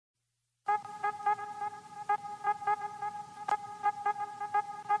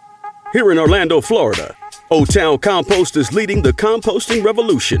Here in Orlando, Florida, O-Town Compost is leading the composting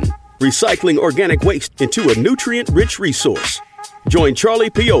revolution, recycling organic waste into a nutrient-rich resource. Join Charlie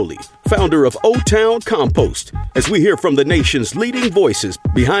Pioli, founder of O-Town Compost, as we hear from the nation's leading voices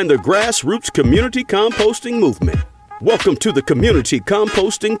behind the grassroots community composting movement. Welcome to the Community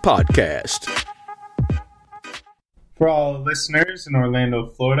Composting Podcast. For all listeners in Orlando,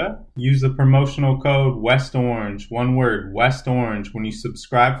 Florida, use the promotional code WESTORANGE, one word, WESTORANGE, when you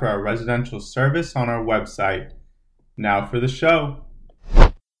subscribe for our residential service on our website. Now for the show.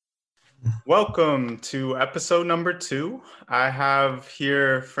 Welcome to episode number 2. I have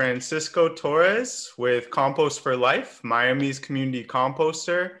here Francisco Torres with Compost for Life, Miami's community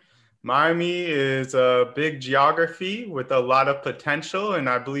composter. Miami is a big geography with a lot of potential, and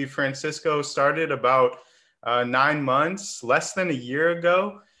I believe Francisco started about 9 months, less than a year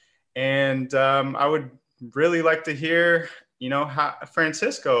ago. And I would really like to hear,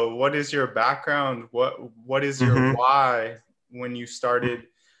 Francisco, what is your background? What is your why when you started,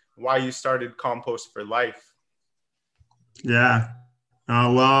 why you started Compost for Life? Yeah.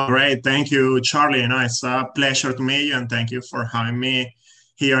 Well, great. Thank you, Charlie. It's a pleasure to meet you, and thank you for having me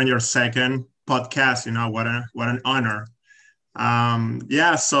here on your second podcast. What an honor.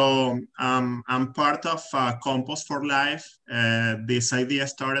 So I'm part of Compost for Life. This idea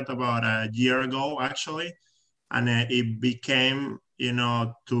started about a year ago, actually, and it became,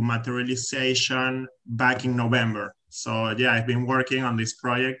 to materialization back in November. So I've been working on this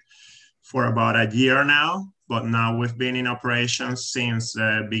project for about a year now, but now we've been in operation since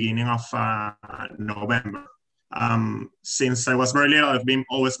the beginning of November. Since I was very little, I've been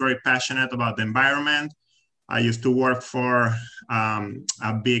always very passionate about the environment. I used to work for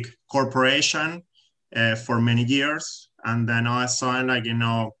a big corporation for many years. And then all of a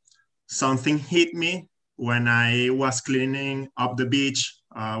sudden, something hit me when I was cleaning up the beach,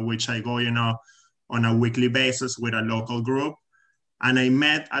 which I go, on a weekly basis with a local group. And I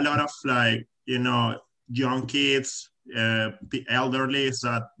met a lot of young kids, the elderly,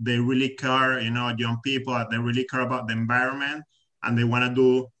 that they really care, young people, that they really care about the environment and they want to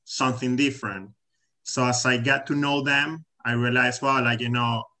do something different. So as I got to know them, I realized,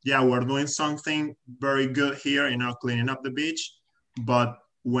 we're doing something very good here, cleaning up the beach. But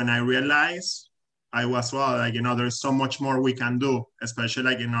when I realized, I was, there's so much more we can do,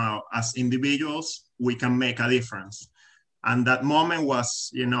 especially, as individuals, we can make a difference. And that moment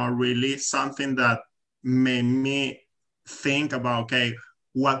was, really something that made me think about, okay,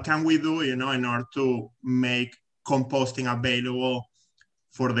 what can we do, in order to make composting available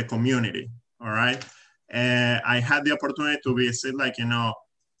for the community? All right. I had the opportunity to visit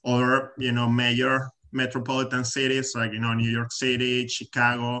other, major metropolitan cities like, New York City,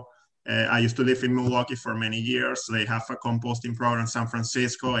 Chicago. I used to live in Milwaukee for many years. They have a composting program in San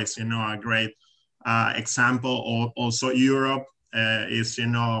Francisco. It's, a great example. Also Europe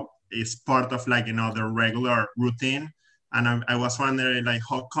is part of the regular routine. And I was wondering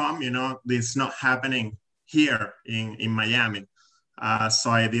how come, this is not happening here in Miami. So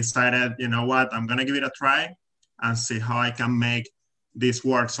I decided, I'm going to give it a try and see how I can make this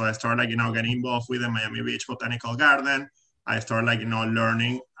work. So I started, getting involved with the Miami Beach Botanical Garden. I started,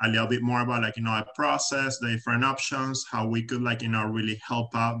 learning a little bit more about, the process, the different options, how we could, really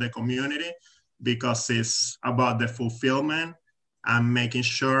help out the community, because it's about the fulfillment and making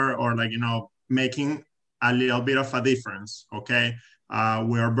sure, or making a little bit of a difference. Okay.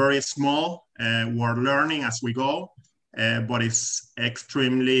 We are very small. We're learning as we go. But it's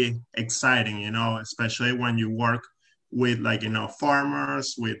extremely exciting, especially when you work with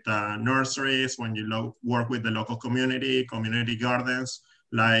farmers, with nurseries, when you work with the local community gardens,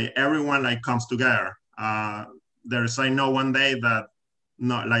 everyone comes together. There's one day that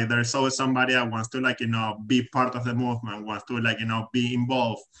there's always somebody that wants to be part of the movement, wants to be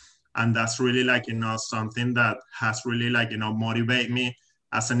involved. And that's really something that has really motivate me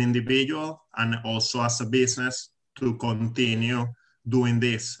as an individual and also as a business to continue doing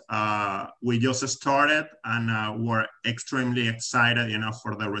this. We just started and we're extremely excited,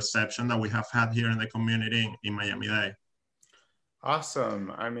 for the reception that we have had here in the community in Miami-Dade.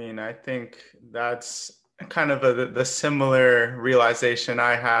 Awesome. I think that's kind of the similar realization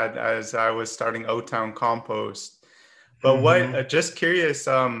I had as I was starting O-Town Compost. But just curious,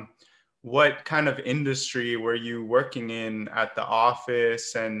 what kind of industry were you working in at the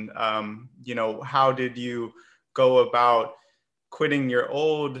office? And, how did you go about quitting your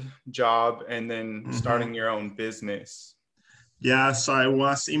old job and then starting your own business? So I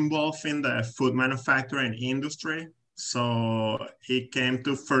was involved in the food manufacturing industry. So it came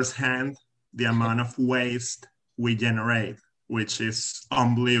to firsthand the amount of waste we generate, which is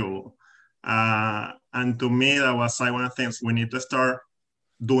unbelievable. And to me, that was like one of the things we need to start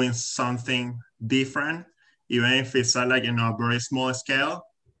doing something different, even if it's like, you know, a very small scale,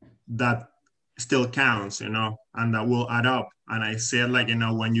 that still counts, you know, and that will add up. And I said, like, you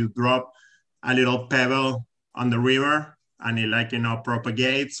know, when you drop a little pebble on the river and it, like, you know,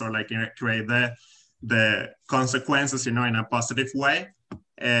 propagates or like, you know, create the consequences, you know, in a positive way.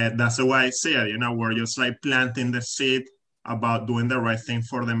 That's the way I see it. You know, we're just like planting the seed about doing the right thing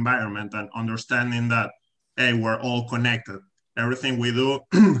for the environment and understanding that, hey, we're all connected. Everything we do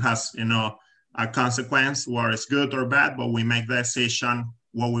has, you know, a consequence, whether it's good or bad, but we make the decision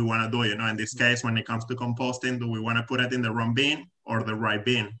what we want to do. You know, in this case, when it comes to composting, do we want to put it in the wrong bin or the right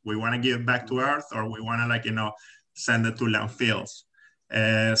bin? We want to give it back to earth, or we want to, like, you know, send it to landfills.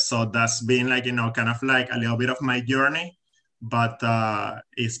 So that's been, like, you know, kind of like a little bit of my journey, but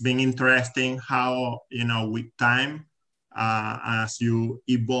it's been interesting how, you know, with time, as you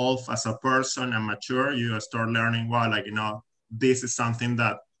evolve as a person and mature, you start learning, well, like, you know, this is something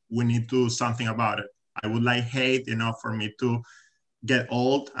that we need to do something about it. I would like hate, you know, for me to get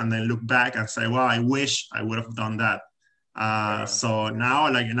old and then look back and say, well, I wish I would have done that. So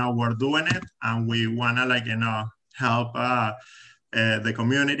now, like, you know, we're doing it, and we want to, like, you know, help the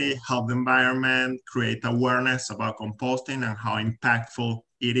community, help the environment, create awareness about composting and how impactful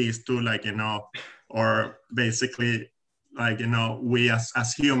it is to, like, you know, or basically, like, you know, we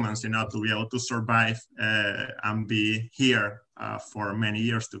as humans, you know, to be able to survive and be here for many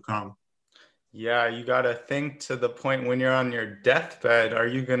years to come. Yeah, you got to think to the point when you're on your deathbed, are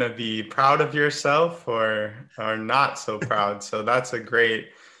you going to be proud of yourself or not so proud? So that's a great,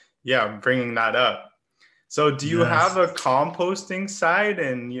 bringing that up. So do you have a composting site,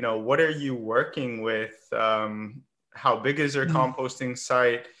 and, you know, what are you working with? How big is your composting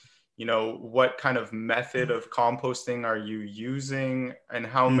site? You know, what kind of method of composting are you using, and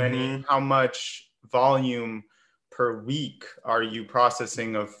how much volume per week are you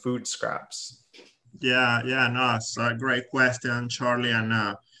processing of food scraps? Yeah, no, it's a great question, Charlie.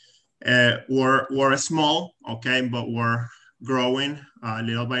 And we're small, okay, but we're growing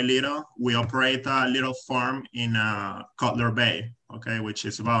little by little. We operate a little farm in Cutler Bay, okay, which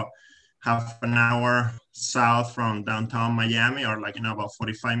is about half an hour south from downtown Miami, or, like, you know, about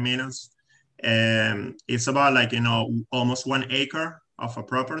 45 minutes. And it's about, like, you know, almost 1 acre of a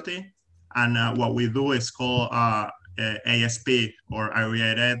property. And what we do is called ASP, or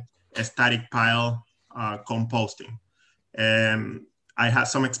aerated static pile composting. I had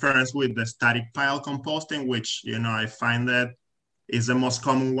some experience with the static pile composting, which, you know, I find that is the most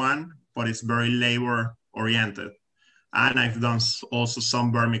common one, but it's very labor oriented. And I've done also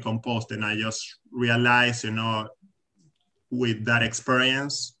some vermicomposting. I just realized, you know, with that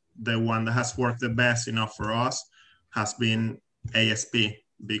experience, the one that has worked the best, you know, for us has been ASP,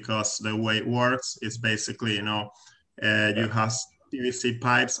 because the way it works is basically, you know, you have PVC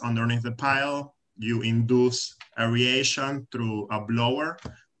pipes underneath the pile. You induce aeration through a blower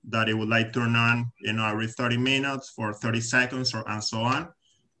that it would, like, turn on, you know, every 30 minutes for 30 seconds and so on.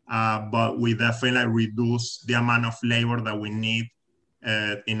 But we definitely reduce the amount of labor that we need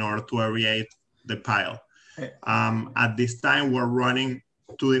in order to aerate the pile. At this time, we're running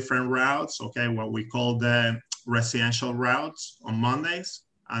 2 different routes, okay, what we call the residential routes on Mondays,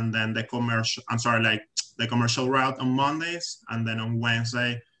 and then the commercial route on Mondays, and then on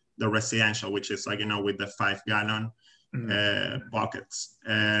Wednesday, the residential, which is, like, you know, with the 5-gallon buckets.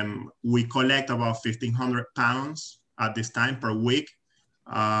 We collect about 1,500 pounds at this time per week,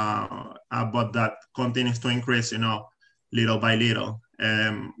 but that continues to increase, you know, little by little.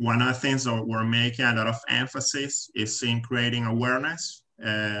 One of the things that we're making a lot of emphasis is in creating awareness,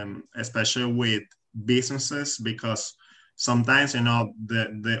 especially with businesses, because sometimes, you know,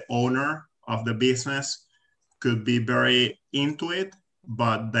 the owner of the business could be very into it,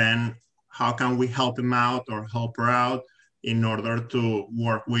 but then how can we help him out or help her out in order to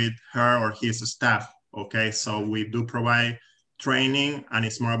work with her or his staff? Okay, so we do provide training, and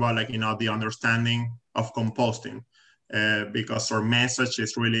it's more about, like, you know, the understanding of composting, because our message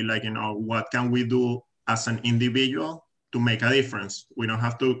is really, like, you know, what can we do as an individual to make a difference? We don't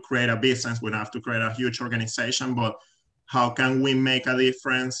have to create a business, we don't have to create a huge organization, but how can we make a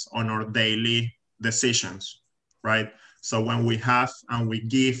difference on our daily decisions, right? So when we have and we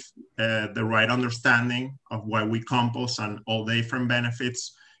give the right understanding of why we compost and all the different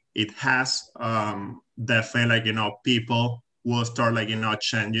benefits it has, definitely, like, you know, people will start, like, you know,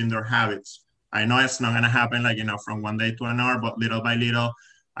 changing their habits. I know it's not going to happen, like, you know, from one day to another, but little by little,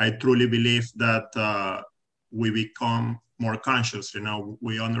 I truly believe that we become more conscious, you know,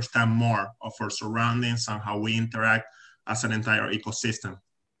 we understand more of our surroundings and how we interact as an entire ecosystem.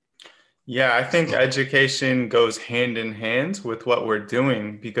 Yeah, I think education goes hand in hand with what we're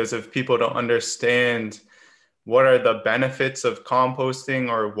doing because if people don't understand what are the benefits of composting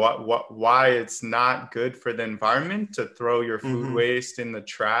or why it's not good for the environment to throw your food Mm-hmm. waste in the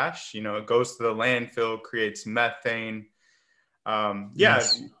trash, it goes to the landfill, creates methane. Yeah,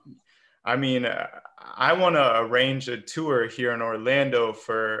 Yes. I mean, I want to arrange a tour here in Orlando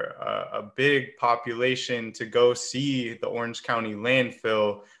for a big population to go see the Orange County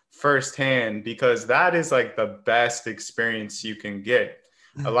landfill firsthand because that is like the best experience you can get.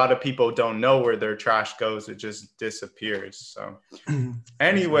 A lot of people don't know where their trash goes, it just disappears. So, Exactly.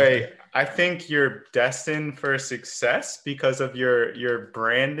 anyway, I think you're destined for success because of your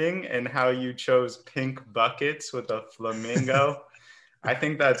branding and how you chose pink buckets with a flamingo. I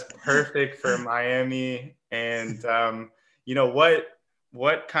think that's perfect for Miami. And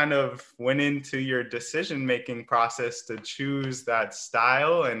what kind of went into your decision making process to choose that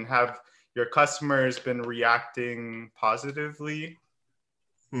style, and have your customers been reacting positively?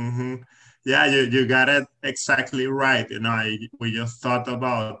 Mm-hmm. Yeah, you got it exactly right. We just thought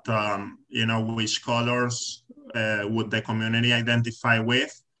about, which colors would the community identify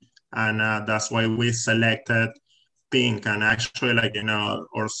with. And that's why we selected pink. And actually, like,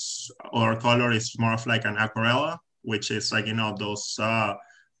 our color is more of like an aquarella, which is like, those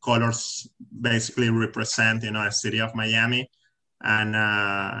colors basically represent, a city of Miami. And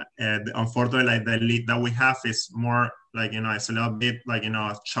unfortunately, like the lead that we have is more like, it's a little bit like,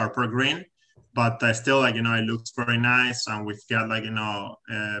 sharper green, but still, like, it looks very nice. And we've got like,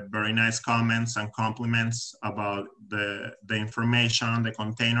 very nice comments and compliments about the information, the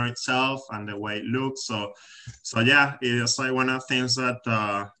container itself, and the way it looks. So yeah, it's like one of the things that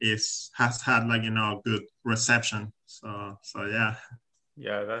has had like, good reception. So yeah.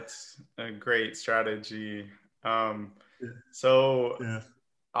 Yeah, that's a great strategy. Um, Yeah. so Yeah.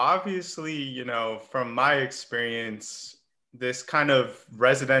 obviously, from my experience, this kind of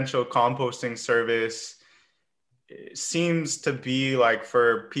residential composting service seems to be like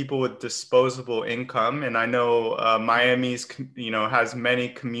for people with disposable income. And I know Miami's, has many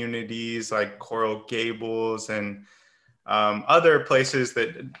communities like Coral Gables and other places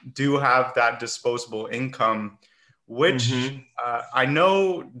that do have that disposable income, which Mm-hmm. I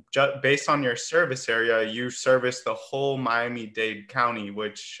know based on your service area, you service the whole Miami-Dade County,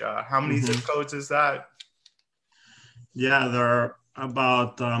 which how many zip Mm-hmm. codes is that? Yeah, there are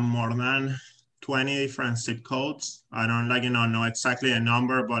about more than 20 different zip codes. I don't like, know exactly a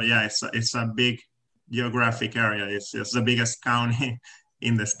number, but yeah, it's a big geographic area. It's the biggest county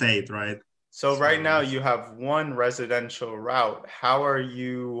in the state, right? So right now So you have one residential route. How are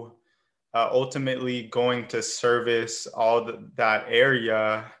you ultimately going to service all that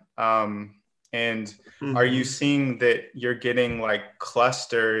area? And are you mhm. seeing that you're getting like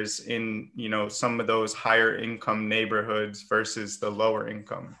clusters in, some of those higher income neighborhoods versus the lower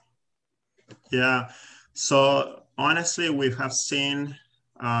income? Yeah. So honestly, we have seen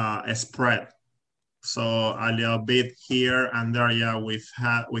a spread. So a little bit here and there. Yeah, we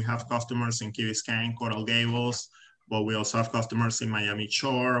have customers in Key Biscayne, Coral Gables, but we also have customers in Miami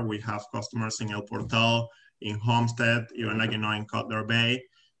Shore. We have customers in El Portal, in Homestead, even like, in Cutler Bay.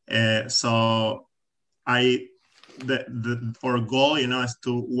 So I the our goal, is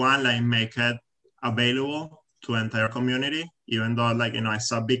to one, like, make it available to entire community, even though, like,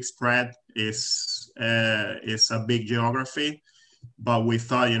 it's a big spread, is a big geography. But we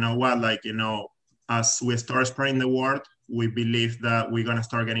thought, what, like, as we start spreading the word, we believe that we're gonna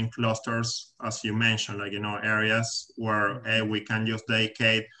start getting clusters, as you mentioned, like, areas where we can just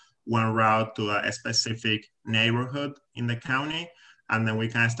dedicate one route to a specific neighborhood in the county, and then we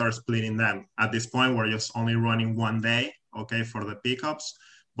can start splitting them. At this point, we're just only running one day, okay, for the pickups,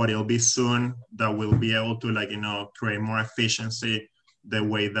 but it'll be soon that we'll be able to, like, create more efficiency the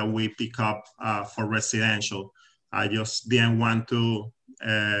way that we pick up for residential. I just didn't want to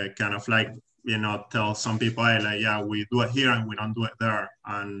kind of like, tell some people, hey, like, yeah, we do it here and we don't do it there.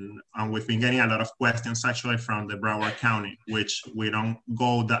 And we've been getting a lot of questions actually from the Broward County, which we don't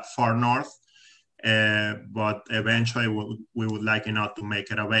go that far north. But eventually we would like, to make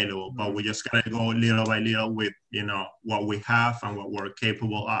it available, but we just gotta go little by little with, what we have and what we're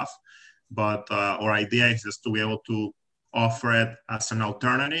capable of. But our idea is just to be able to offer it as an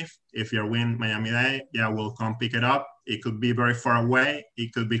alternative. If you're in Miami-Dade, yeah, we'll come pick it up. It could be very far away.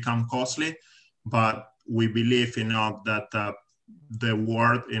 It could become costly, but we believe, that the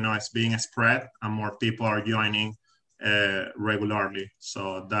word, is being spread and more people are joining regularly.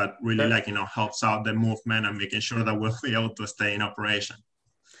 So that really, That like, helps out the movement and making sure that we'll be able to stay in operation.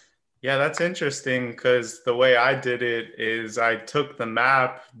 Yeah, that's interesting because the way I did it is I took the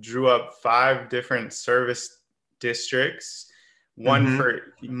map, drew up 5 different service districts, one Mm-hmm. for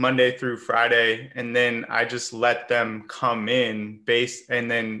Monday through Friday, and then I just let them come in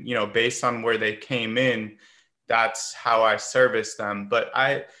and then, based on where they came in, that's how I service them. But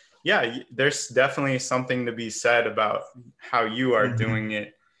yeah, there's definitely something to be said about how you are Mm-hmm. doing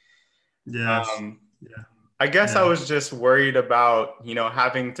it. Yes. Um, Yeah. I guess I Yeah. was just worried about,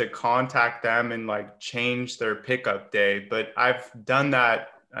 having to contact them and like change their pickup day, but I've done that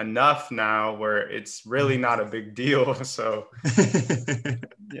enough now where it's really not a big deal. So,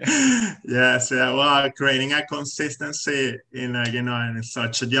 yeah. Yes, yeah. Well, creating a consistency in in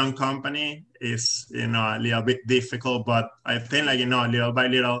such a young company is a little bit difficult, but I think little by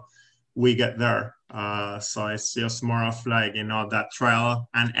little we get there. So it's just more of like that trial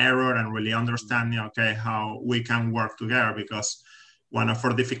and error and really understanding okay how we can work together because one of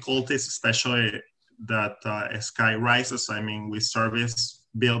our difficulties, especially that sky rises. I mean, we service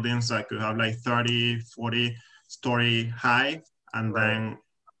buildings that could have like 30, 40-story high, and Right. then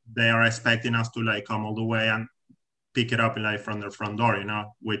they are expecting us to like come all the way and pick it up like from their front door,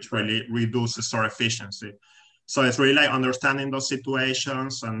 which Right. really reduces our efficiency. So it's really like understanding those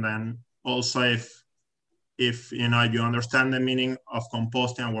situations, and then also if you understand the meaning of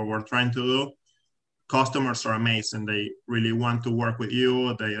composting and what we're trying to do, customers are amazing. They really want to work with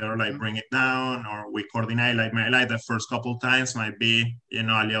you. They are like Mhm. bring it down, or we coordinate. Like the first couple times might be a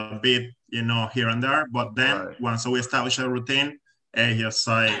little bit here and there, but then Right. once we establish a routine, it's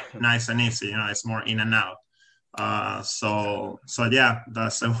like nice and easy. It's more in and out. So yeah,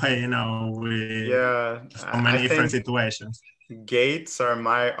 that's the way we Yeah. so I many different think situations. gates are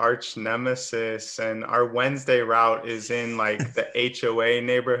my arch nemesis, and our Wednesday route is in like the HOA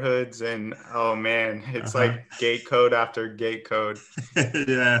neighborhoods, and oh man, it's Uh-huh. like gate code after gate code.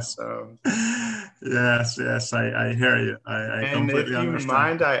 Yes. So, Yes, I hear you. I and if completely you understand.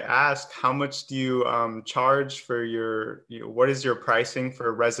 mind, I ask, how much do you charge for what is your pricing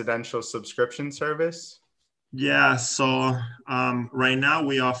for residential subscription service? Yeah, so right now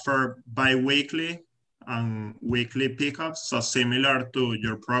we offer bi-weekly and weekly pickups, so similar to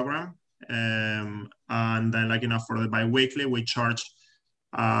your program. And then for the bi-weekly, we charge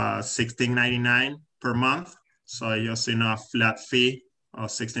 16.99 per month. So just a flat fee of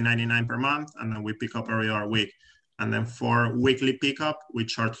 16.99 per month, and then we pick up every other week. And then for weekly pickup, we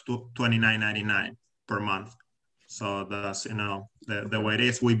charge 29.99 per month. So that's the Okay. way it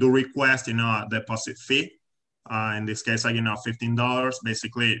is. We do request a deposit fee. In this case, $15,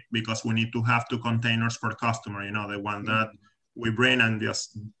 basically because we need to have 2 containers per customer. The one that Mhm. we bring and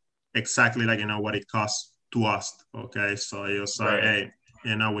just exactly what it costs to us. Okay, so you say, Right.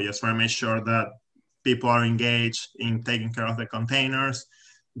 hey, we just want to make sure that people are engaged in taking care of the containers,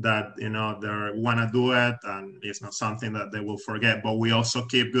 that they want to do it, and it's not something that they will forget. But we also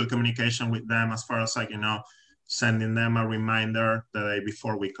keep good communication with them as far as sending them a reminder the day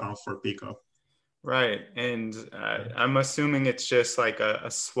before we come for pickup. Right. And I'm assuming it's just like a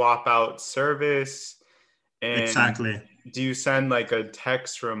swap out service. And Exactly. do you send like a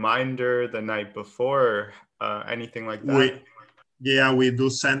text reminder the night before or anything like that? We Yeah, we do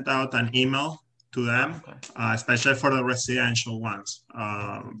send out an email to Oh, them, okay. especially for the residential ones,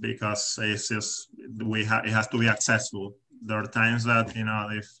 because it has to be accessible. There are times that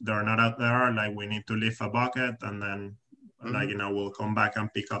if they're not out there, like we need to leave a bucket, and then Hmm. we'll come back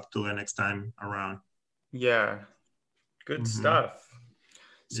and pick up to the next time around. Yeah. Good Mm-hmm. stuff.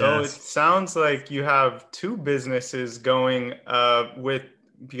 So it Yes. sounds like you have 2 businesses going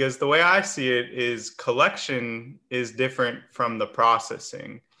because the way I see it is collection is different from the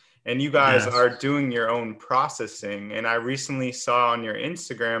processing. And you guys Yes. are doing your own processing. And I recently saw on your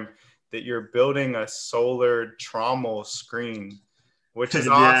Instagram that you're building a solar trommel screen, which is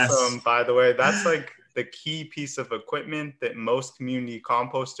Yes. awesome, by the way. That's like the key piece of equipment that most community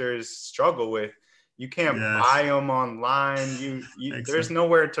composters struggle with. You can't buy Yes. them online. There's Exactly.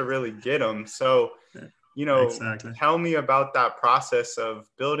 nowhere to really get them. So, Exactly. tell me about that process of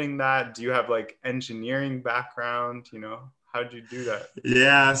building that. Do you have like engineering background? How'd you do that?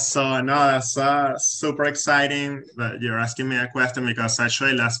 Yeah, so no, that's super exciting that you're asking me a question because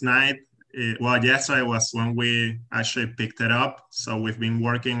actually last night, yesterday was when we actually picked it up. So we've been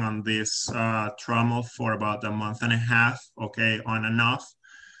working on this trommel for about a month and a half, okay, on and off.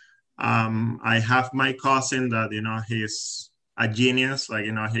 I have my cousin that, he's a genius. Like,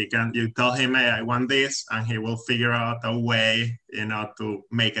 you tell him, hey, I want this, and he will figure out a way, to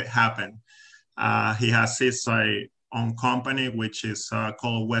make it happen. He has his own company, which is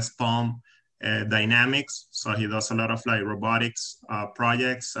called West Palm dynamics. So he does a lot of like robotics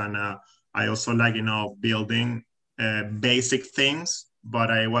projects. And I also like, building basic things,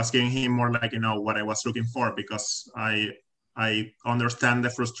 but I was giving him more like, what I was looking for, because I understand the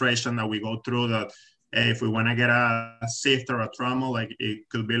frustration that we go through, that if we want to get a sift or a trommel, like it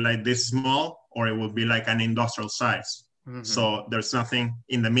could be like this small, or it would be like an industrial size. Mm-hmm. So there's nothing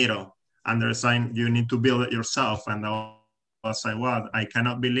in the middle, and there's like, you need to build it yourself. And I was like, well, I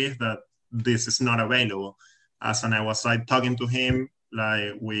cannot believe that this is not available. As and I was like talking to him,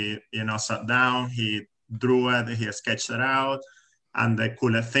 like we, sat down, he drew it, he sketched it out. And the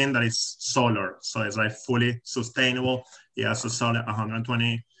coolest thing that is solar. So it's like fully sustainable. He has a solar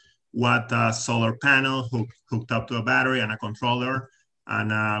 120 watt solar panel hooked up to a battery and a controller.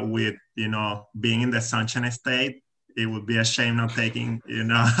 And with, being in the sunshine state, it would be a shame not taking,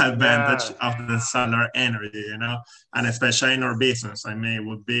 advantage of the solar energy, and especially in our business. I mean, it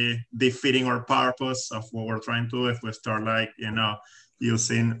would be defeating our purpose of what we're trying to do if we start like,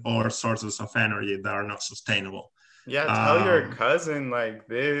 using all sources of energy that are not sustainable. Yeah, tell your cousin, like,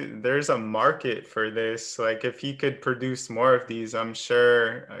 there's a market for this. Like, if he could produce more of these, I'm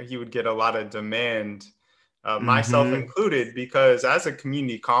sure he would get a lot of demand, myself included, because as a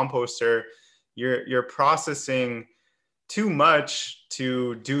community composter, you're processing too much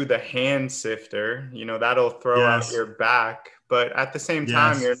to do the hand sifter. That'll throw out your back. But at the same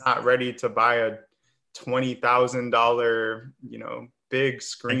time, you're not ready to buy a $20,000, big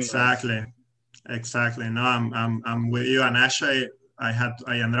screen. Exactly. No, I'm with you. And actually, I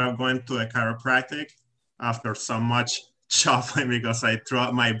ended up going to a chiropractic after so much shuffling because I threw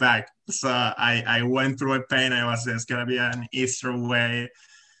out my back. So I went through a pain. I was, it's gonna be an easier way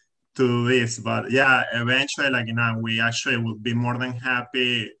to do this. But yeah, eventually, like, we actually would be more than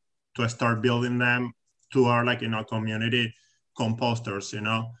happy to start building them to our, like, community composters,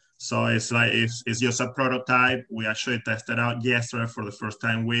 So it's like, it's just a prototype. We actually tested out yesterday for the first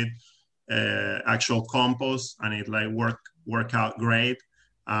time with actual compost, and it like work out great.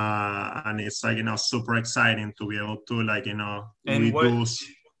 And it's like, super exciting to be able to, like, and reduce.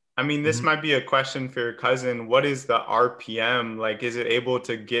 This might be a question for your cousin. What is the RPM? Like, is it able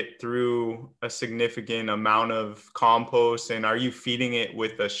to get through a significant amount of compost, and are you feeding it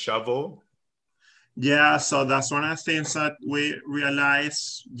with a shovel? Yeah, so that's one of the things that we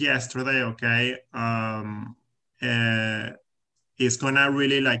realized yesterday. Okay. It's gonna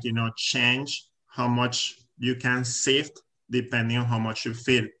really, like, change how much you can sift depending on how much you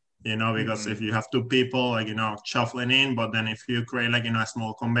feed, because if you have two people, like, shuffling in, but then if you create, like, a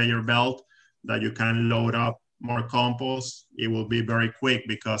small conveyor belt that you can load up more compost, it will be very quick,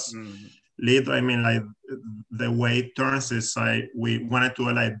 because like the way it turns is like, we want to do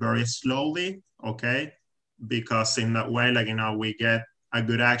it like very slowly, okay? Because in that way, like, we get a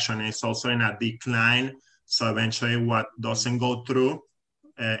good action. It's also in a decline. So eventually what doesn't go through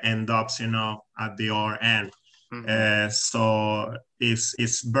ends up, at the other end. So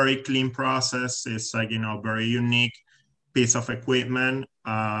it's very clean process. It's like, very unique piece of equipment.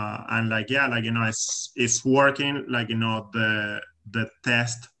 And like, yeah, like, it's working, like, the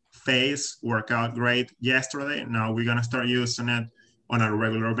test phase worked out great yesterday. Now we're going to start using it on a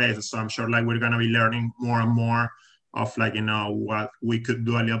regular basis. So I'm sure, like, we're going to be learning more and more of, like, what we could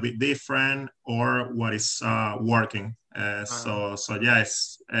do a little bit different, or what is working. So yeah,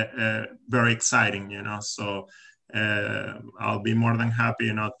 it's very exciting, So I'll be more than happy,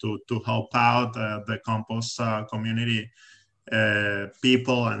 to help out the compost community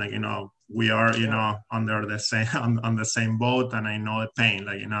people. And, like, we are, under the same on the same boat, and I know the pain,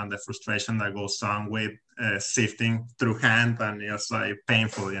 like, and the frustration that goes on with sifting through hand, and it's like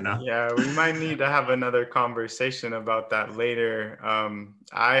painful, Yeah, we might need to have another conversation about that later.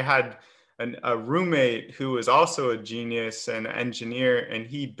 I had a roommate who was also a genius and engineer, and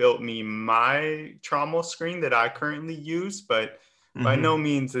he built me my trommel screen that I currently use, but by no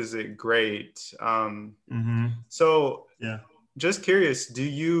means is it great. So yeah. Just curious, do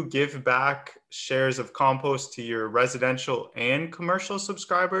you give back shares of Compost to your residential and commercial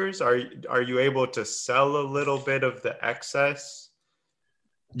subscribers? Are you able to sell a little bit of the excess?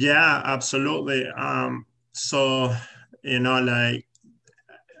 Yeah, absolutely. So, like,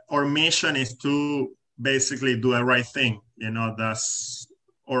 our mission is to basically do the right thing. That's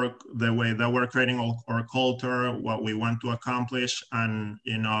or the way that we're creating our culture, what we want to accomplish. And,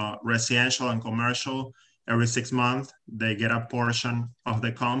 residential and commercial, every 6 months, they get a portion of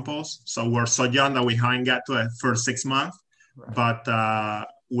the compost. So we're so young that we haven't got to it for 6 months, right. But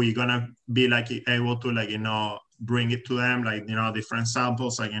we're gonna be, like, able to, like, bring it to them, like, different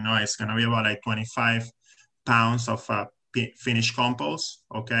samples. Like, it's gonna be about like 25 pounds of finished compost.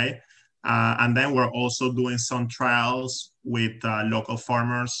 Okay. And then we're also doing some trials with local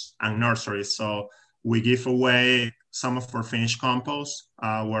farmers and nurseries. So we give away some of our finished compost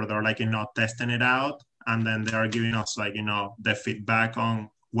where they're like, testing it out. And then they're giving us like, the feedback on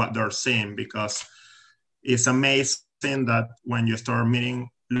what they're seeing, because it's amazing that when you start meeting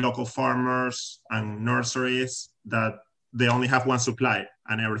local farmers and nurseries, that they only have one supply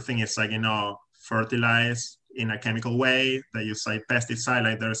and everything is like, fertilized in a chemical way. They use like pesticide,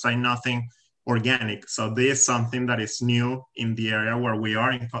 like there's like nothing organic. So this is something that is new in the area where we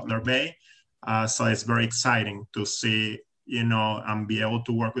are in Cutler Bay. So it's very exciting to see, and be able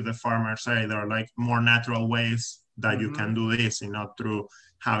to work with the farmers. Say there are like more natural ways that you can do this, through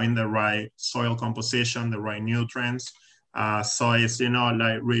having the right soil composition, the right nutrients. So it's,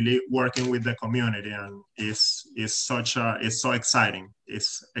 like really working with the community, and it's so exciting.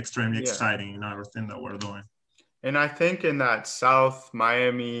 It's extremely exciting, everything that we're doing. And I think in that South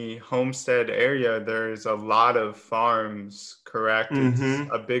Miami Homestead area, there's a lot of farms, correct? It's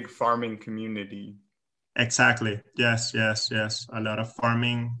a big farming community. Exactly. Yes. A lot of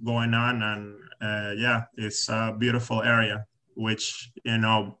farming going on, and it's a beautiful area, which,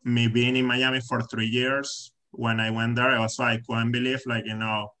 me being in Miami for 3 years, when I went there, I couldn't believe, like,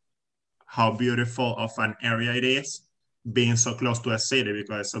 how beautiful of an area it is being so close to a city,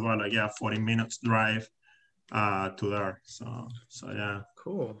 because it's about like, 40 minutes drive to there. So yeah.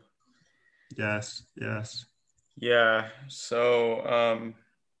 Cool. Yes. Yeah. So,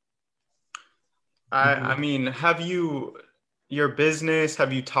 I mean, have you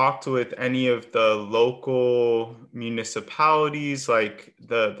talked with any of the local municipalities, like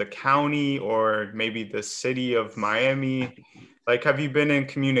the county or maybe the city of Miami? Like, have you been in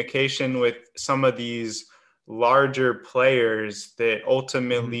communication with some of these larger players that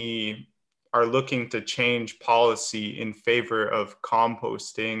ultimately are looking to change policy in favor of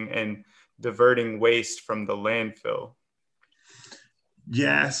composting and diverting waste from the landfill?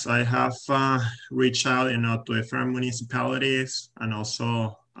 Yes, I have reached out, to different municipalities and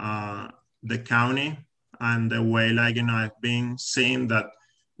also the county. And the way, like, I've been seeing that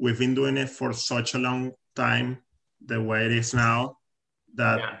we've been doing it for such a long time, the way it is now,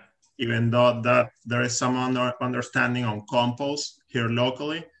 that even though that there is some understanding on compost here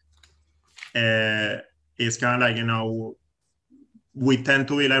locally, it's kind of like, we tend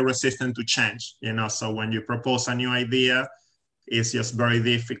to be like resistant to change, so when you propose a new idea, it's just very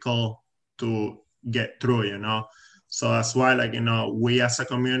difficult to get through, so that's why, like, we as a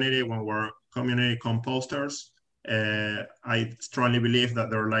community, when we're community composters, I strongly believe that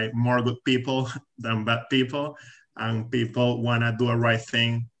there are like more good people than bad people, and people want to do the right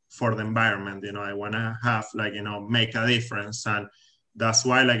thing for the environment. I want to have, like, make a difference, and that's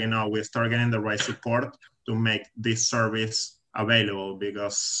why, like, we start getting the right support to make this service available,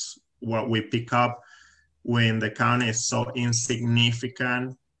 because what we pick up when the county is so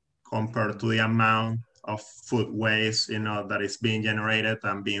insignificant compared to the amount of food waste, that is being generated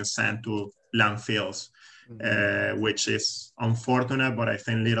and being sent to landfills, which is unfortunate, but I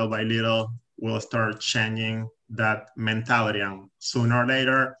think little by little we'll start changing that mentality, and sooner or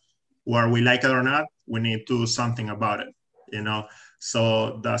later, whether we like it or not, we need to do something about it,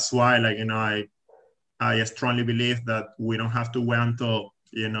 so that's why, like, I strongly believe that we don't have to wait until,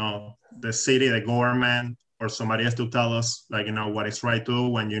 the city, the government, or somebody else to tell us, like, what is right to do,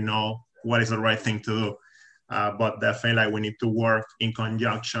 when what is the right thing to do. But definitely, like, we need to work in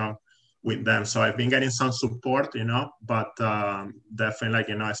conjunction with them. So I've been getting some support, but definitely, like,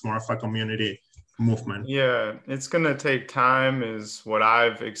 it's more of a community movement. Yeah, it's going to take time is what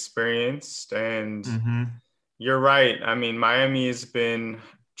I've experienced. And you're right. I mean, Miami has been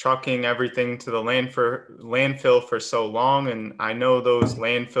trucking everything to the landfill for so long. And I know those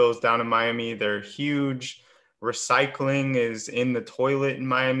landfills down in Miami, they're huge. Recycling is in the toilet in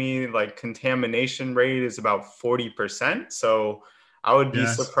Miami. Like, contamination rate is about 40%. So I would be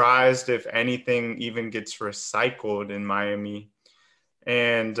surprised if anything even gets recycled in Miami.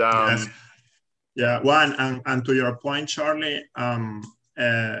 And and to your point, Charlie,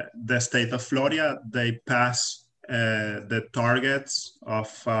 the state of Florida, they passed the targets of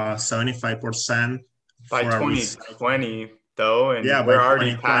 75% by 2020, though, and by we're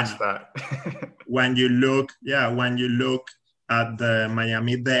already past that. when you look at the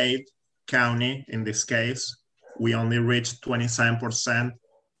Miami-Dade County, in this case, we only reached 27%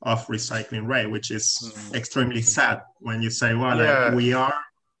 of recycling rate, which is extremely sad when you say, well, like, we are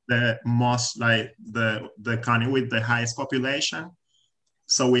the most, like, the county with the highest population,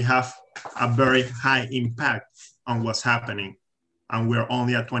 so we have a very high impact on what's happening, and we're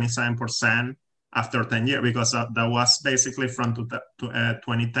only at 27% after 10 years, because that was basically from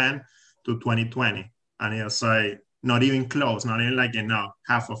 2010 to 2020, and it's like not even close, not even like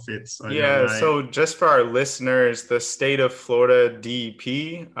half of it. So you're Yeah, like, so just for our listeners, the state of Florida DEP,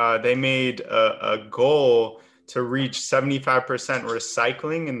 they made a goal to reach 75%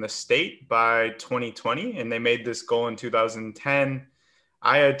 recycling in the state by 2020, and they made this goal in 2010.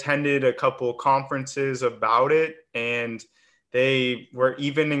 I attended a couple conferences about it, and they were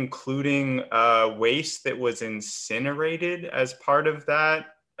even including waste that was incinerated as part of that.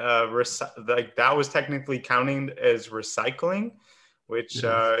 Like that was technically counting as recycling, which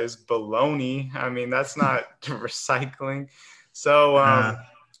yeah, is baloney. I mean, that's not recycling. So, uh,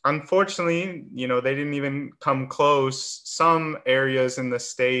 unfortunately, they didn't even come close. Some areas in the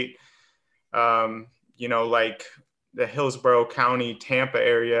state, like the Hillsborough County, Tampa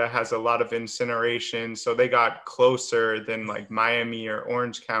area has a lot of incineration. So they got closer than like Miami or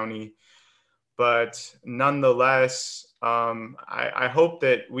Orange County. But nonetheless, I hope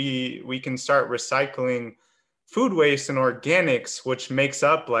that we can start recycling food waste and organics, which makes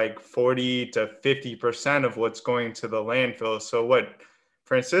up like 40 to 50% of what's going to the landfill. So what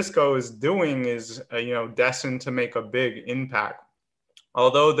Francisco is doing is, destined to make a big impact.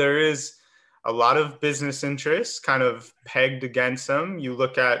 Although there is a lot of business interests kind of pegged against them. You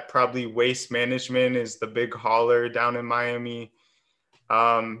look at probably Waste Management is the big hauler down in Miami.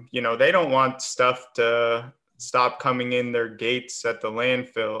 They don't want stuff to stop coming in their gates at the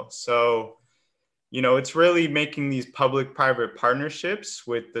landfill. So, it's really making these public-private partnerships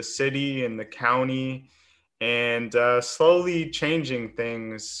with the city and the county and slowly changing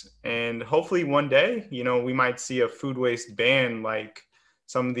things. And hopefully one day, we might see a food waste ban like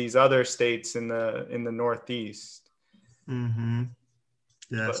some of these other states in the Northeast. mm-hmm.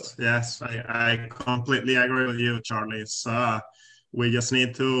 But Yes, I completely agree with you, Charlie. So we just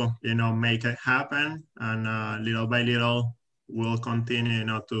need to, make it happen, and little by little, we'll continue,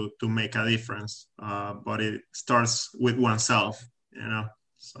 to make a difference. But it starts with oneself,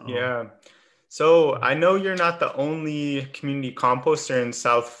 So yeah. So I know you're not the only community composter in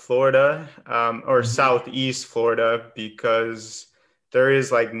South Florida, or mhm. Southeast Florida, because there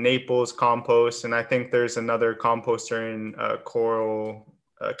is like Naples Compost, and I think there's another composter in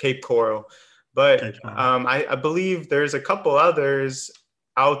Cape Coral. Okay, But Charlie. I believe there's a couple others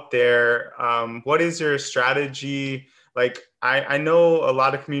out there. What is your strategy? Like, I know a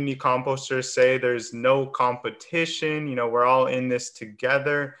lot of community composters say there's no competition, we're all in this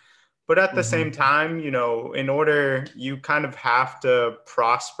together. But at the same Mhm. time, in order, you kind of have to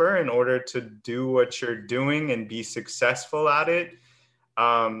prosper in order to do what you're doing and be successful at it.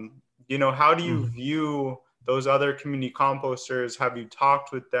 How do you Mhm. view those other community composters? Have you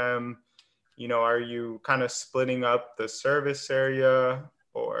talked with them? Are you kind of splitting up the service area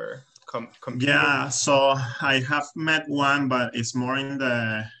or competing? Yeah, so I have met one, but it's more in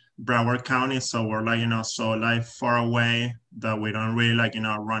the Broward County. So we're like, so like far away that we don't really like,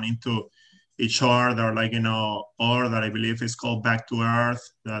 run into each other, like, or that I believe is called Back to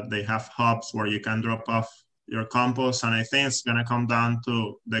Earth, that they have hubs where you can drop off your compost. And I think it's going to come down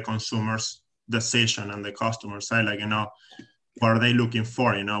to the consumer's decision and the customer side, like, what are they looking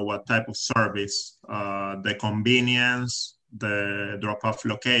for? What type of service, the convenience, the drop-off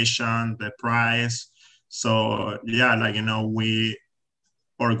location, the price. So yeah, like,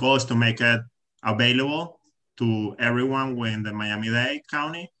 our goal is to make it available to everyone within the Miami-Dade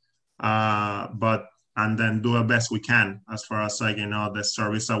County, but and then do the best we can as far as like, the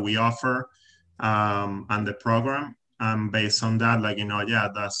service that we offer, and the program. And based on that, like, yeah,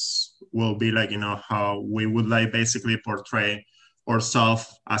 that's will be like, how we would like basically portray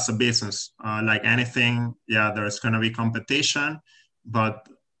ourselves as a business. Like anything, yeah, there's going to be competition, but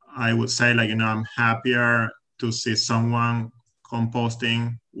I would say like, I'm happier to see someone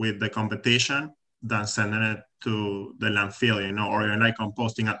composting with the competition than sending it to the landfill, or even like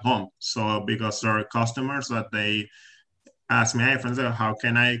composting at home. So because there are customers that they ask me, hey, Francisco, how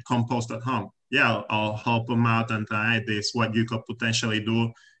can I compost at home? Yeah, I'll help them out and hey, this is what you could potentially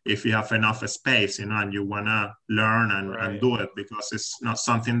do if you have enough space, and you want to learn and Right. do it, because it's not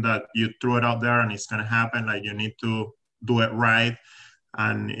something that you throw it out there and it's going to happen. Like you need to do it right,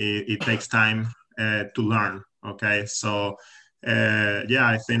 and it takes time to learn. Okay, so yeah,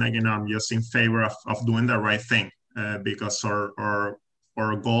 I think again I'm just in favor of doing the right thing, because our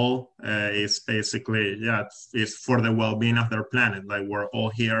goal is basically, yeah, it's for the well-being of their planet. Like we're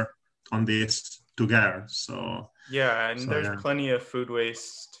all here on this together. Yeah, and So there's yeah. plenty of food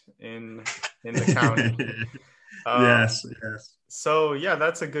waste in the county. Yes, Um, yes. so yeah,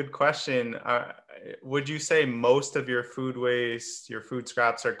 that's a good question. Would you say most of your food waste, your food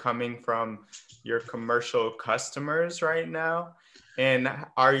scraps are coming from your commercial customers right now? And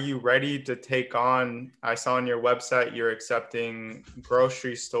are you ready to take on, I saw on your website, you're accepting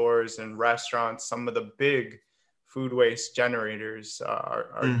grocery stores and restaurants, some of the big food waste generators. Do you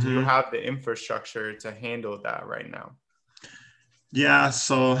Mm-hmm. have the infrastructure to handle that right now? Yeah,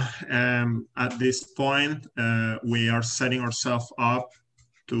 so at this point, we are setting ourselves up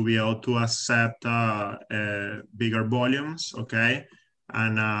to be able to accept bigger volumes, okay?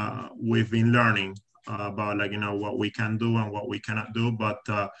 And we've been learning about like, what we can do and what we cannot do. But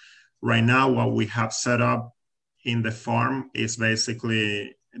right now, what we have set up in the farm is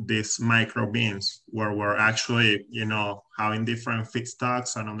basically these micro beans where we're actually, having different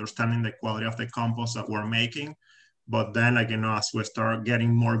feedstocks and understanding the quality of the compost that we're making. But then, like, as we start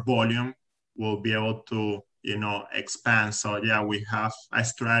getting more volume, we'll be able to, expand. So yeah, we have a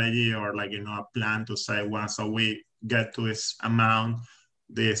strategy or like, a plan to say, well, so we get to this amount,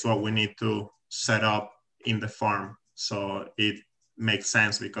 this is what we need to set up in the farm. So it makes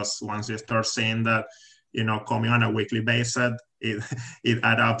sense because once you start seeing that, coming on a weekly basis, it it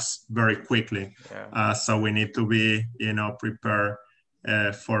adds up very quickly. Yeah. So we need to be, prepared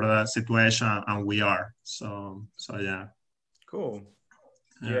for the situation, and we are. So yeah. Cool.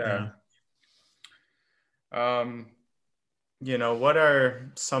 Yeah, Yeah. yeah. What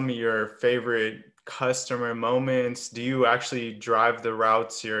are some of your favorite customer moments? Do you actually drive the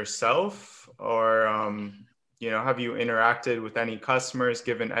routes yourself, or have you interacted with any customers,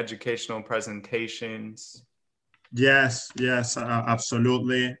 given educational presentations? Yes,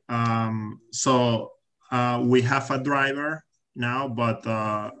 absolutely. So we have a driver now, but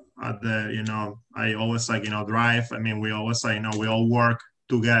at the, I always like, drive. I mean, we always like, we all work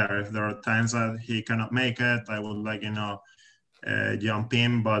together. If there are times that he cannot make it, I would like, jump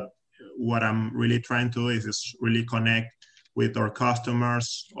in. But what I'm really trying to do is really connect with our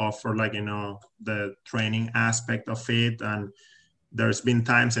customers, offer like, the training aspect of it. And there's been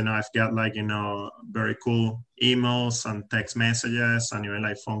times, I've got like, very cool emails and text messages and even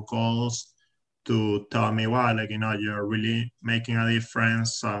like phone calls to tell me, wow, like, you're really making a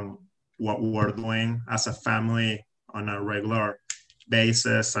difference on what we're doing as a family on a regular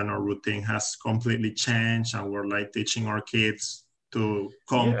basis. And our routine has completely changed. And we're like teaching our kids to Yeah,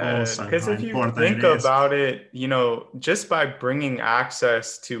 compost and because how if you important think it is. about it, just by bringing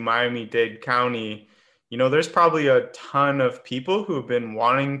access to Miami-Dade County, there's probably a ton of people who've been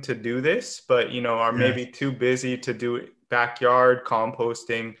wanting to do this, but, are maybe Yes, too busy to do backyard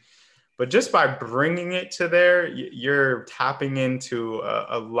composting. But just by bringing it to there, you're tapping into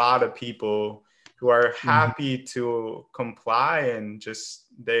a lot of people who are mm-hmm. happy to comply and just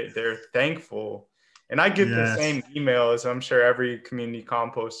they're thankful. And I get the Yes. same emails, I'm sure every community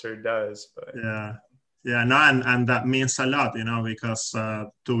composter does, but Yeah, no, and that means a lot, because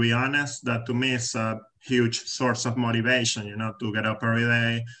to be honest, that to me is a huge source of motivation, to get up every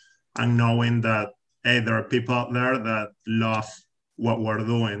day and knowing that, hey, there are people out there that love what we're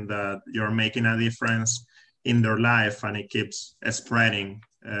doing, that you're making a difference in their life, and it keeps spreading.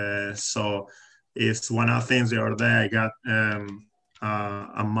 So it's one of the things. The other day I got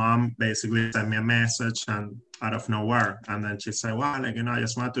a mom basically sent me a message and out of nowhere, and then she said, well, like, I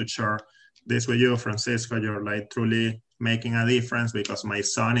just want to share this with you, Francisco. You're like truly making a difference because my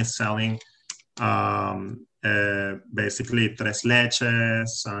son is selling basically tres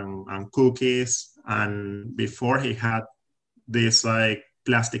leches and cookies. And before he had these like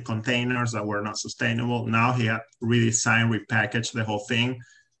plastic containers that were not sustainable. Now he had redesigned, repackaged the whole thing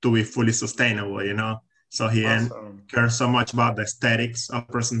to be fully sustainable, So he didn't awesome. care so much about the aesthetics of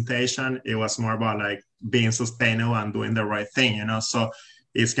presentation. It was more about like being sustainable and doing the right thing, So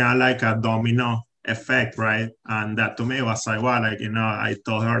it's kind of like a domino effect, right? And that to me was like, wow, like, I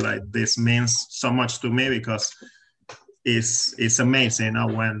told her like this means so much to me because it's amazing,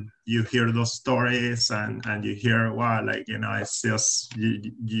 when you hear those stories and you hear, wow, like, it's just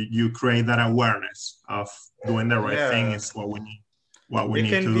you create that awareness of doing the right thing Yeah. is what we It need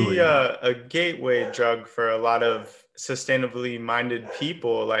can to do, be a gateway drug for a lot of sustainably minded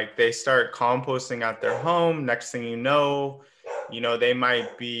people. Like they start composting at their home. Next thing they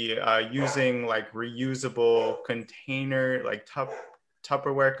might be using like reusable container, like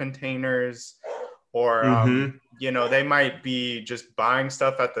Tupperware containers, or Mm-hmm. they might be just buying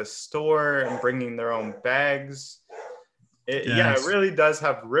stuff at the store and bringing their own bags. Yeah, it Yes. really does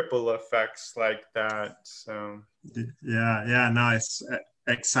have ripple effects like that. So. Yeah, no, it's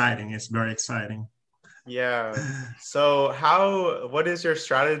exciting. It's very exciting. Yeah. So what is your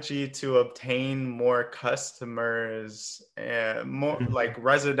strategy to obtain more customers, more like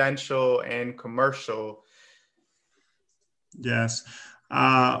residential and commercial? Yes.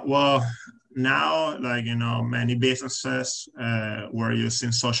 Well, now, like, many businesses were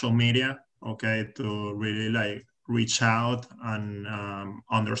using social media, okay, to really like reach out and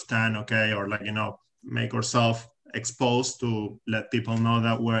understand, okay, or like, make ourselves exposed to let people know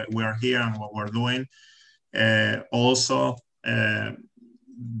that we're here and what we're doing. Also, there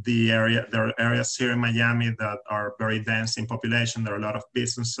are areas here in Miami that are very dense in population. There are a lot of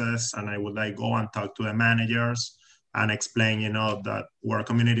businesses, and I would like go and talk to the managers and explain, that we're a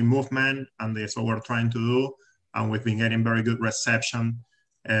community movement and this is what we're trying to do. And we've been getting very good reception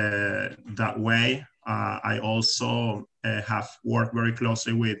that way. I also have worked very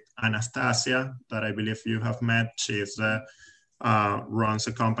closely with Anastasia, that I believe you have met. She's runs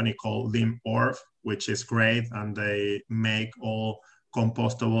a company called Lim Orv, which is great, and they make all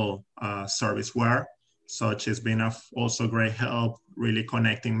compostable serviceware. So she's been also great help, really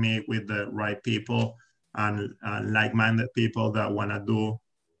connecting me with the right people and like-minded people that want to do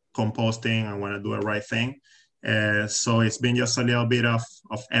composting and want to do the right thing. So it's been just a little bit of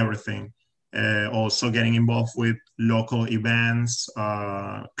everything. Also getting involved with local events,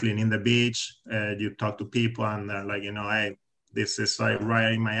 cleaning the beach. You talk to people and they're like, hey, this is like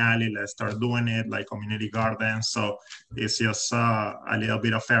right in my alley, let's start doing it, like community gardens. So it's just a little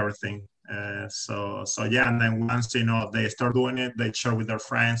bit of everything. So yeah, and then once, they start doing it, they share with their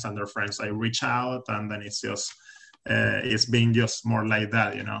friends and their friends, like reach out, and then it's just, it's been just more like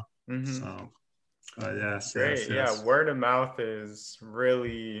that, Mm-hmm. So yes. Great. Yeah, word of mouth is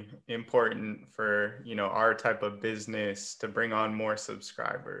really important for, our type of business to bring on more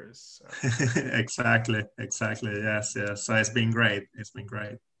subscribers. So. Exactly. Yes. So it's been great.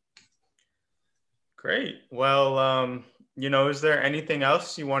 Great. Well, is there anything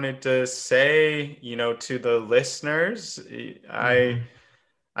else you wanted to say, to the listeners? I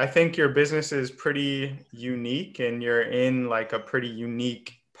think your business is pretty unique, and you're in like a pretty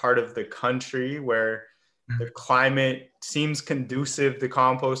unique part of the country where the climate seems conducive to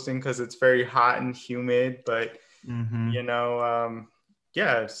composting because it's very hot and humid. But,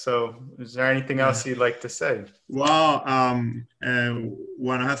 yeah. So is there anything else you'd like to say? Well,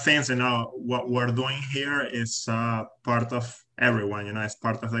 one of the things, what we're doing here is part of everyone, it's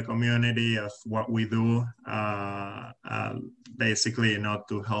part of the community of what we do, basically,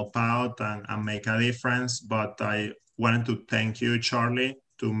 to help out and make a difference. But I wanted to thank you, Charlie,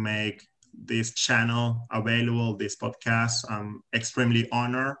 to make this channel available, this podcast. I'm extremely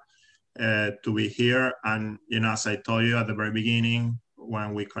honored to be here. And, as I told you at the very beginning,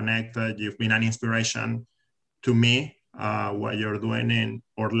 when we connected, you've been an inspiration to me. What you're doing in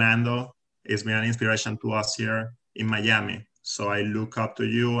Orlando has been an inspiration to us here in Miami. So I look up to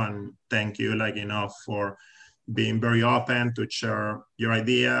you and thank you, for being very open to share your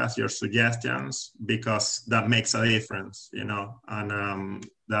ideas, your suggestions, because that makes a difference, and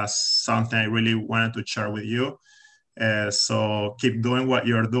that's something I really wanted to share with you. So keep doing what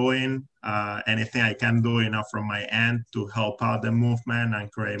you're doing. Anything I can do, from my end to help out the movement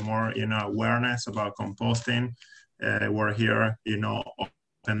and create more, awareness about composting. We're here,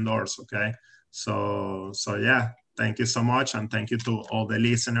 open doors. Okay. So yeah, thank you so much. And thank you to all the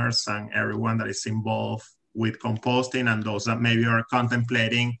listeners and everyone that is involved with composting, and those that maybe are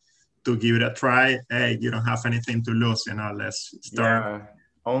contemplating to give it a try. Hey, you don't have anything to lose, let's start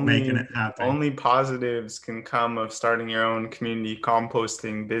making it happen. Only positives can come of starting your own community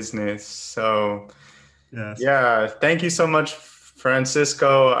composting business. So yes. Yeah, thank you so much,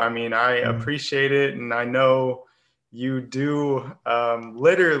 Francisco. I mean, I appreciate it. And I know you do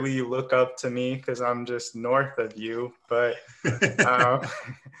literally look up to me because I'm just north of you. But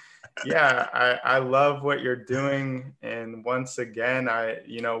yeah, I love what you're doing. And once again,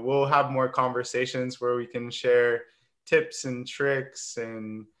 we'll have more conversations where we can share tips and tricks.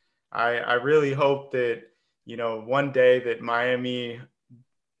 And I really hope that, one day that Miami,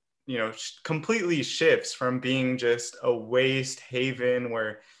 completely shifts from being just a waste haven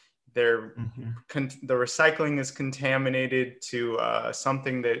where the recycling is contaminated to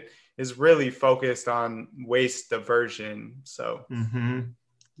something that is really focused on waste diversion. So.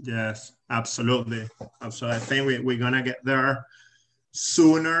 Yes, absolutely. I think we're going to get there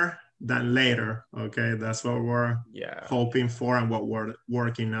sooner than later. Okay. That's what we're hoping for and what we're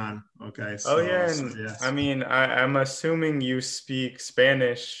working on. Okay. So yes. I mean, I'm assuming you speak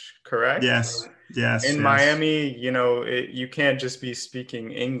Spanish, correct? Yes. In Miami, you can't just be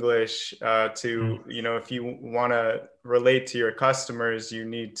speaking English to, if you want to relate to your customers, you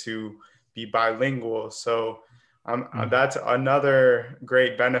need to be bilingual. So that's another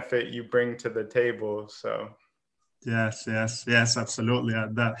great benefit you bring to the table. So. Yes, absolutely.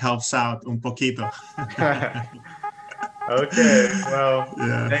 That helps out un poquito. Okay, well,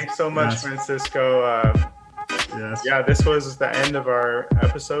 Yes, thanks so much, yes, Francisco. yes. Yeah, this was the end of our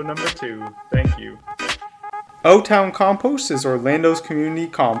episode number 2. Thank you. O-Town Compost is Orlando's community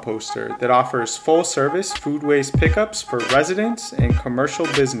composter that offers full-service food waste pickups for residents and commercial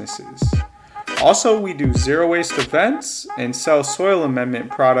businesses. Also, we do zero-waste events and sell soil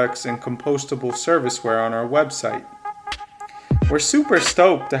amendment products and compostable serviceware on our website. We're super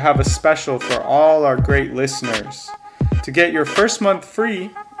stoked to have a special for all our great listeners. To get your first month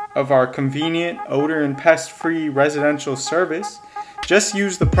free of our convenient, odor and pest-free residential service, just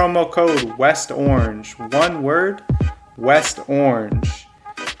use the promo code WESTORANGE, one word, WESTORANGE,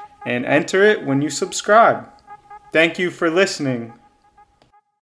 and enter it when you subscribe. Thank you for listening.